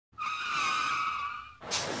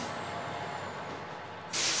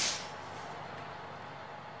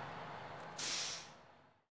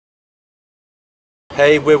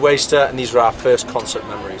Hey, we're Waster, and these are our first concert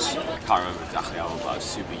memories. I can't remember exactly how old, but I was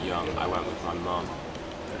super young. I went with my mum,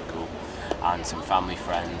 very cool, and some family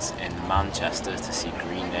friends in Manchester to see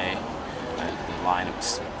Green Day. The lineup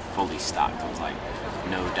was fully stacked. There was like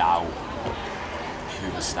No Doubt,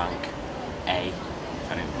 Hoobastank, A.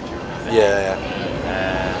 I don't know if you remember. Yeah.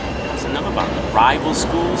 There's another band, Rival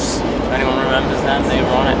Schools. If anyone remembers them, they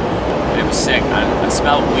were on it. But it was sick. I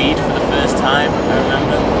smelled weed for the first time. I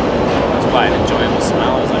remember. It was quite an enjoyable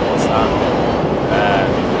smell. I was like, "What's that?"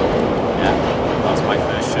 Yeah, that was my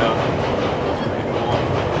first show.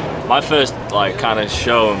 My first kind of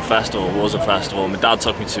show and festival was a festival. My dad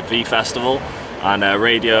took me to V Festival, and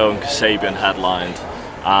Radio and Kasabian headlined.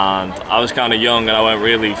 And I was kind of young, and I went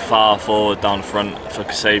really far forward down front for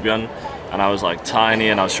Kasabian, and I was like tiny,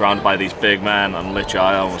 and I was surrounded by these big men, and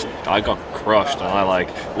literally I got crushed, and I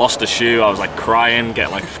lost a shoe. I was like crying,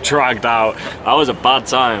 getting dragged out. That was a bad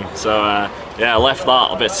time. So yeah, I left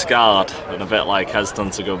that a bit scarred and a bit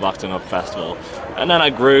hesitant to go back to another festival. And then I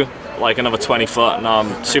grew like another 20 foot. Now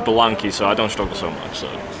I'm super lanky, so I don't struggle so much. So,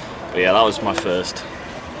 but yeah, that was my first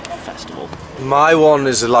festival. My one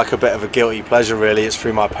is like a bit of a guilty pleasure, really. It's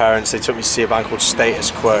through my parents. They took me to see a band called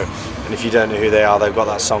Status Quo, and if you don't know who they are, they've got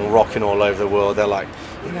that song "Rocking All Over the World." They're like,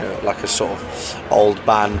 you know, like a sort of old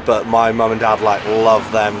band, but my mum and dad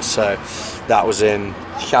love them. So that was in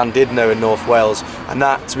Llandudno in North Wales, and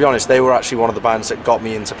that, to be honest, they were actually one of the bands that got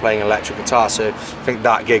me into playing electric guitar. So I think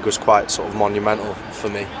that gig was quite sort of monumental for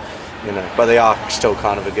me, you know. But they are still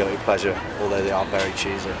kind of a guilty pleasure, although they are very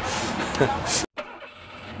cheesy.